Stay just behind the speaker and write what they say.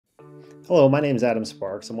Hello, my name is Adam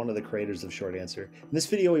Sparks. I'm one of the creators of Short Answer. In this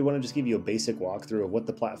video, we want to just give you a basic walkthrough of what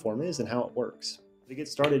the platform is and how it works. To get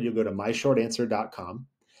started, you'll go to myshortanswer.com.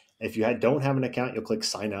 If you don't have an account, you'll click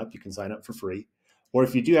sign up. You can sign up for free. Or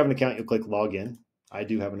if you do have an account, you'll click log in. I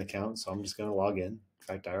do have an account, so I'm just going to log in. In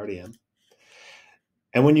fact, I already am.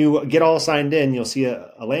 And when you get all signed in, you'll see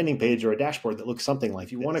a landing page or a dashboard that looks something like,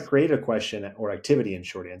 if you want to create a question or activity in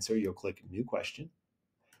Short Answer, you'll click new question.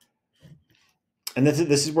 And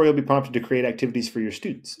this is where you'll be prompted to create activities for your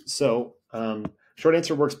students. So Short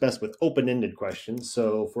Answer works best with open-ended questions.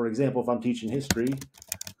 So for example, if I'm teaching history,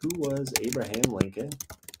 who was Abraham Lincoln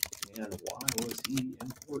and why was he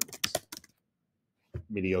important?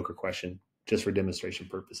 Mediocre question, just for demonstration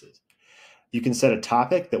purposes. You can set a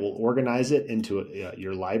topic that will organize it into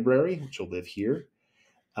your library, which will live here.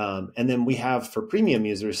 And then we have, for premium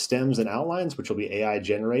users, stems and outlines, which will be AI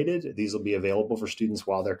generated. These will be available for students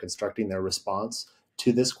while they're constructing their response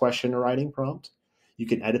to this question or writing prompt. You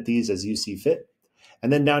can edit these as you see fit.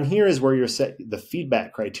 And then down here is where you're set the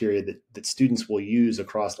feedback criteria that students will use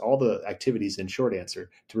across all the activities in Short Answer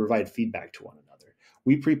to provide feedback to one another.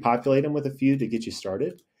 We pre-populate them with a few to get you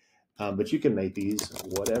started, but you can make these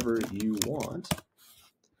whatever you want.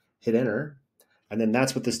 Hit enter. And then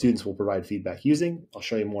that's what the students will provide feedback using. I'll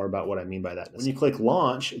show you more about what I mean by that. When you click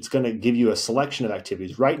launch, it's going to give you a selection of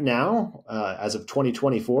activities. Right now, as of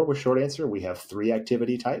 2024 with Short Answer, we have 3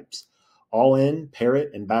 activity types: All In,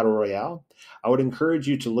 Parrot, and Battle Royale. I would encourage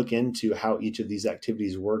you to look into how each of these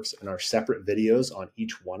activities works in our separate videos on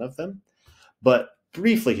each one of them. But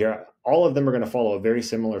briefly here, all of them are going to follow a very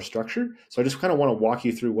similar structure. So I just kind of want to walk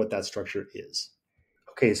you through what that structure is.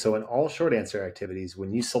 Okay, so in all Short Answer activities,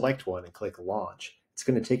 when you select one and click launch, it's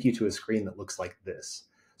going to take you to a screen that looks like this.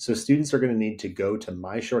 So students are going to need to go to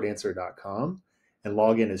myshortanswer.com and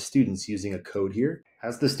log in as students using a code here.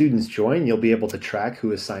 As the students join, you'll be able to track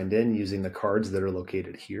who is signed in using the cards that are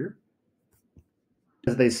located here.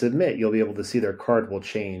 As they submit, you'll be able to see their card will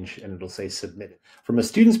change and it'll say submitted. From a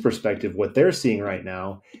student's perspective, what they're seeing right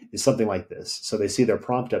now is something like this. So they see their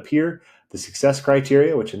prompt up here, the success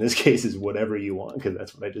criteria, which in this case is whatever you want, because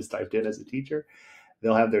that's what I just typed in as a teacher.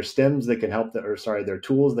 They'll have their stems that can help them, their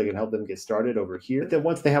tools that can help them get started over here. But then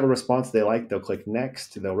once they have a response they like, they'll click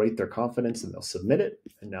next, they'll rate their confidence, and they'll submit it.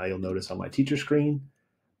 And now you'll notice on my teacher screen,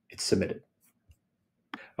 it's submitted.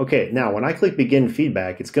 Okay, now when I click begin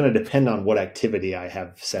feedback, it's going to depend on what activity I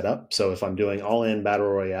have set up. So if I'm doing All In, Battle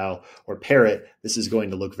Royale, or Parrot, this is going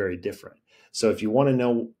to look very different. So if you want to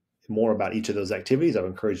know more about each of those activities, I would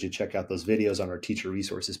encourage you to check out those videos on our teacher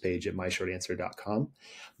resources page at myshortanswer.com.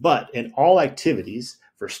 But in all activities,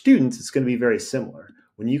 for students, it's going to be very similar.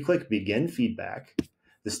 When you click begin feedback,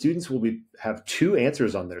 the students will have 2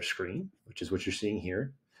 answers on their screen, which is what you're seeing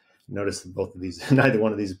here. Notice that both of these, neither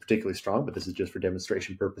one of these is particularly strong, but this is just for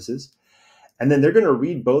demonstration purposes. And then they're going to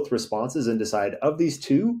read both responses and decide, of these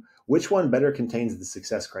 2, which one better contains the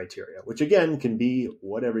success criteria, which again can be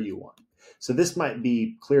whatever you want. So this might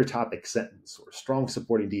be clear topic sentence or strong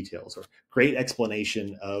supporting details or great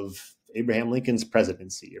explanation of Abraham Lincoln's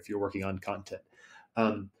presidency if you're working on content.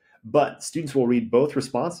 But students will read both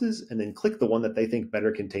responses and then click the one that they think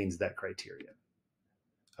better contains that criteria.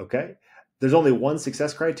 Okay. There's only one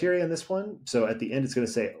success criteria in this one. So at the end, it's going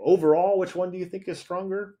to say, overall, which one do you think is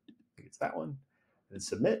stronger? I think it's that one. And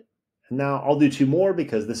submit. And now I'll do 2 more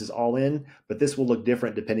because this is all in, but this will look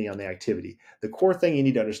different depending on the activity. The core thing you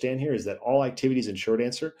need to understand here is that all activities in Short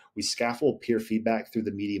Answer, we scaffold peer feedback through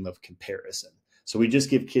the medium of comparison. So we just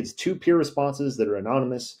give kids 2 peer responses that are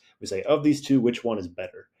anonymous. We say, of these 2, which one is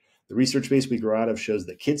better? The research base we grow out of shows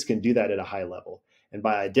that kids can do that at a high level. And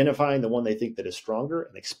by identifying the one they think that is stronger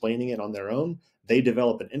and explaining it on their own, they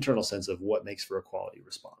develop an internal sense of what makes for a quality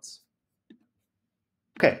response.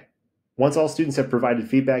 Okay, once all students have provided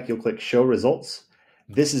feedback, you'll click Show Results.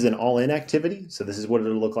 This is an all-in activity, so this is what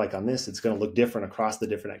it'll look like on this. It's going to look different across the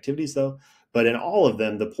different activities, though. But in all of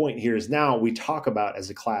them, the point here is now we talk about, as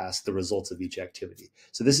a class, the results of each activity.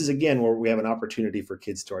 So this is, again, where we have an opportunity for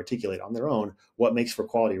kids to articulate on their own what makes for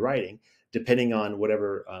quality writing, depending on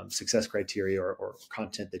whatever success criteria or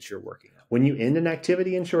content that you're working on. When you end an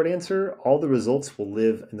activity in Short Answer, all the results will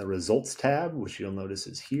live in the Results tab, which you'll notice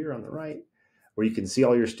is here on the right, where you can see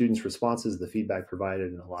all your students' responses, the feedback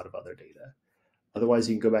provided, and a lot of other data. Otherwise,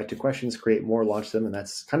 you can go back to questions, create more, launch them, and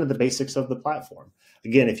that's kind of the basics of the platform.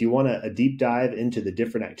 Again, if you want a deep dive into the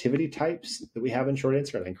different activity types that we have in Short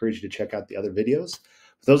Answer, I encourage you to check out the other videos.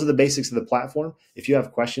 Those are the basics of the platform. If you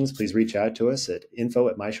have questions, please reach out to us at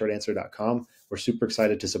info@myshortanswer.com. We're super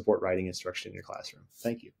excited to support writing instruction in your classroom.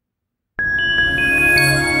 Thank you.